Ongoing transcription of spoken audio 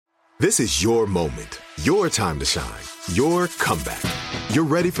This is your moment, your time to shine, your comeback. You're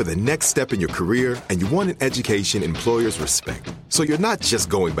ready for the next step in your career, and you want an education employers respect. So you're not just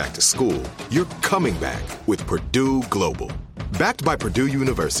going back to school, you're coming back with Purdue Global. Backed by Purdue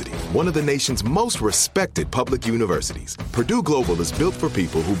University, one of the nation's most respected public universities, Purdue Global is built for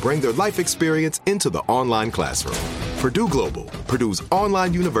people who bring their life experience into the online classroom. Purdue Global, Purdue's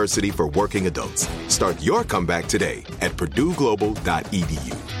online university for working adults. Start your comeback today at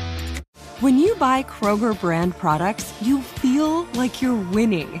purdueglobal.edu. When you buy Kroger brand products, you feel like you're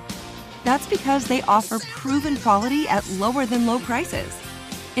winning. That's because they offer proven quality at lower than low prices.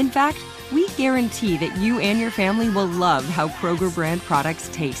 In fact, we guarantee that you and your family will love how Kroger brand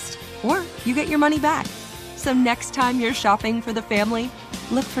products taste, or you get your money back. So next time you're shopping for the family,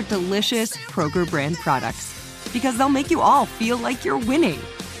 look for delicious Kroger brand products, because they'll make you all feel like you're winning.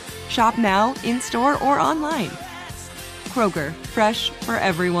 Shop now, in-store, or online. Kroger, fresh for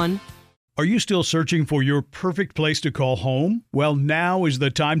everyone. Are you still searching for your perfect place to call home? Well, now is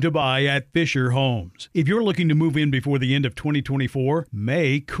the time to buy at Fisher Homes. If you're looking to move in before the end of 2024,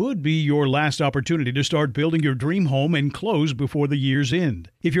 May could be your last opportunity to start building your dream home and close before the year's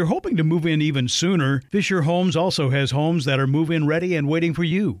end. If you're hoping to move in even sooner, Fisher Homes also has homes that are move-in ready and waiting for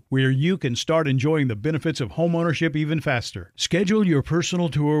you, where you can start enjoying the benefits of homeownership even faster. Schedule your personal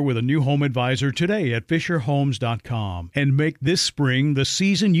tour with a new home advisor today at FisherHomes.com and make this spring the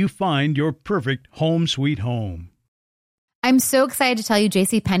season you find your perfect home sweet home. I'm so excited to tell you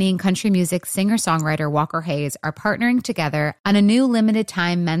JCPenney and country music singer-songwriter Walker Hayes are partnering together on a new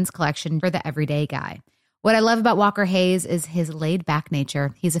limited-time men's collection for the everyday guy. What I love about Walker Hayes is his laid-back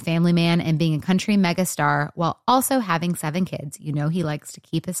nature. He's a family man, and being a country megastar while also having 7 kids, you know he likes to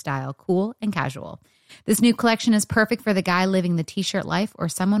keep his style cool and casual. This new collection is perfect for the guy living the t-shirt life or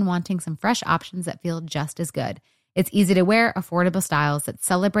someone wanting some fresh options that feel just as good. It's easy to wear, affordable styles that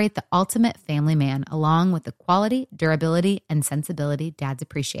celebrate the ultimate family man, along with the quality, durability, and sensibility dads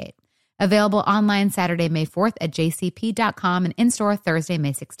appreciate. Available online Saturday, May 4th at jcp.com and in-store Thursday,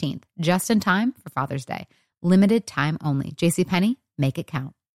 May 16th. Just in time for Father's Day. Limited time only. JCPenney, make it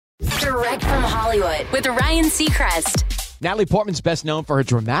count. Direct from Hollywood with Ryan Seacrest. Natalie Portman's best known for her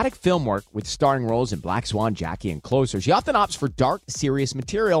dramatic film work with starring roles in Black Swan, Jackie, and Closer. She often opts for dark, serious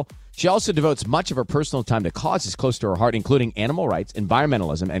material. She also devotes much of her personal time to causes close to her heart, including animal rights,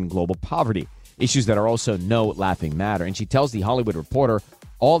 environmentalism, and global poverty, issues that are also no laughing matter. And she tells The Hollywood Reporter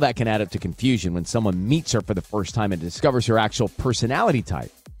all that can add up to confusion when someone meets her for the first time and discovers her actual personality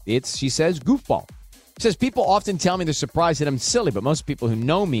type. It's, she says, goofball. She says, people often tell me they're surprised that I'm silly, but most people who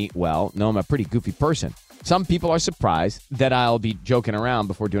know me well know I'm a pretty goofy person. Some people are surprised that I'll be joking around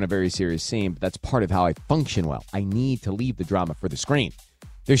before doing a very serious scene, but that's part of how I function well. I need to leave the drama for the screen.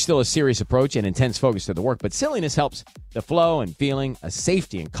 There's still a serious approach and intense focus to the work, but silliness helps the flow and feeling a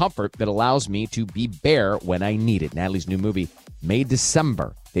safety and comfort that allows me to be bare when I need it. Natalie's new movie, May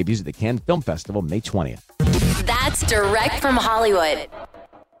December, debuts at the Cannes Film Festival May 20th. That's direct from Hollywood.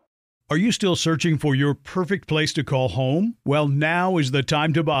 Are you still searching for your perfect place to call home? Well, now is the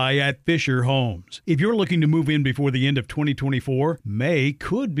time to buy at Fisher Homes. If you're looking to move in before the end of 2024, May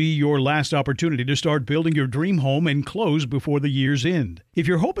could be your last opportunity to start building your dream home and close before the year's end. If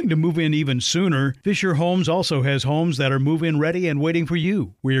you're hoping to move in even sooner, Fisher Homes also has homes that are move-in ready and waiting for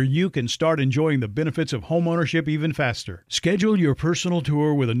you, where you can start enjoying the benefits of homeownership even faster. Schedule your personal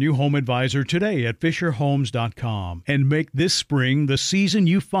tour with a new home advisor today at FisherHomes.com and make this spring the season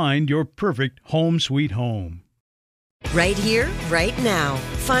you find your perfect home sweet home. Right here, right now.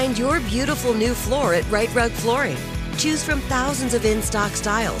 Find your beautiful new floor at Right Rug Flooring. Choose from thousands of in-stock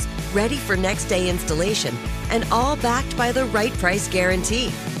styles, ready for next day installation, and all backed by the right price guarantee.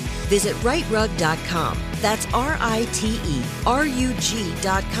 Visit rightrug.com. That's RITERUG.com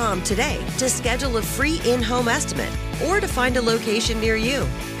today to schedule a free in-home estimate or to find a location near you.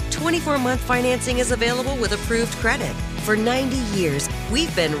 24-month financing is available with approved credit. For 90 years,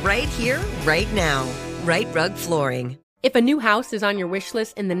 we've been right here, right now. Right Rug Flooring. If a new house is on your wish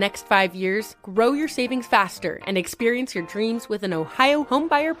list in the next 5 years, grow your savings faster and experience your dreams with an Ohio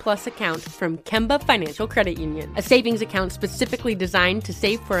Homebuyer Plus account from Kemba Financial Credit Union. A savings account specifically designed to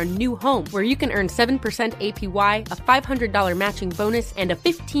save for a new home, where you can earn 7% APY, a $500 matching bonus, and a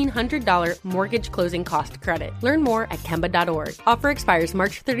 $1,500 mortgage closing cost credit. Learn more at Kemba.org. Offer expires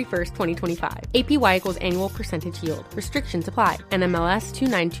March 31st, 2025. APY equals annual percentage yield. Restrictions apply. NMLS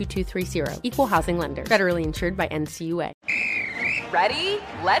 292230. Equal housing lender. Federally insured by NCUA. Ready?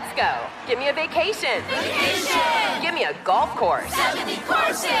 Let's go. Give me a vacation. Vacation! Give me a golf course. 70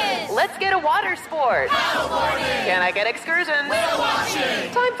 courses! Let's get a water sport. Paddleboarding! Can I get excursions? Whale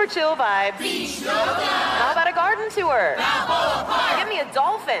watching! Time for chill vibes. Beach yoga! How about a garden tour? Balboa Park! Give me a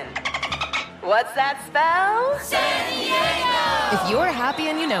dolphin. What's that spell? San Diego! If you're happy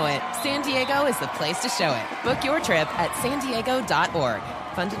and you know it, San Diego is the place to show it. Book your trip at sandiego.org.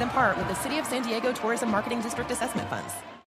 Funded in part with the City of San Diego Tourism Marketing District Assessment Funds.